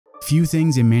Few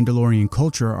things in Mandalorian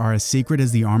culture are as sacred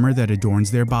as the armor that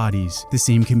adorns their bodies. The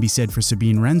same can be said for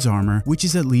Sabine Wren's armor, which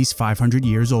is at least 500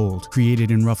 years old.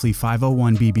 Created in roughly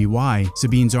 501 BBY,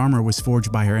 Sabine's armor was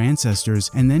forged by her ancestors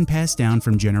and then passed down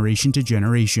from generation to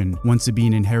generation. Once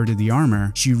Sabine inherited the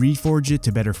armor, she reforged it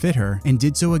to better fit her, and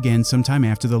did so again sometime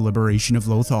after the liberation of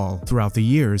Lothal. Throughout the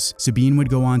years, Sabine would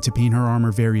go on to paint her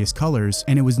armor various colors,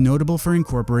 and it was notable for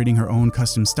incorporating her own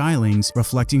custom stylings,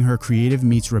 reflecting her creative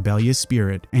meets rebellious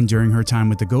spirit. And during her time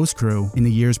with the Ghost Crew, in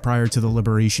the years prior to the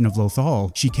liberation of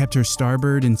Lothal, she kept her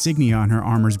Starbird insignia on her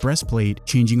armor's breastplate,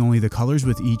 changing only the colors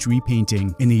with each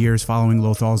repainting. In the years following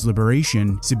Lothal's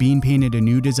liberation, Sabine painted a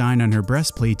new design on her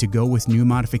breastplate to go with new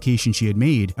modifications she had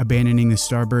made, abandoning the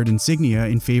Starbird insignia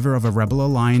in favor of a Rebel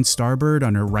Alliance Starbird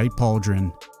on her right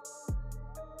pauldron.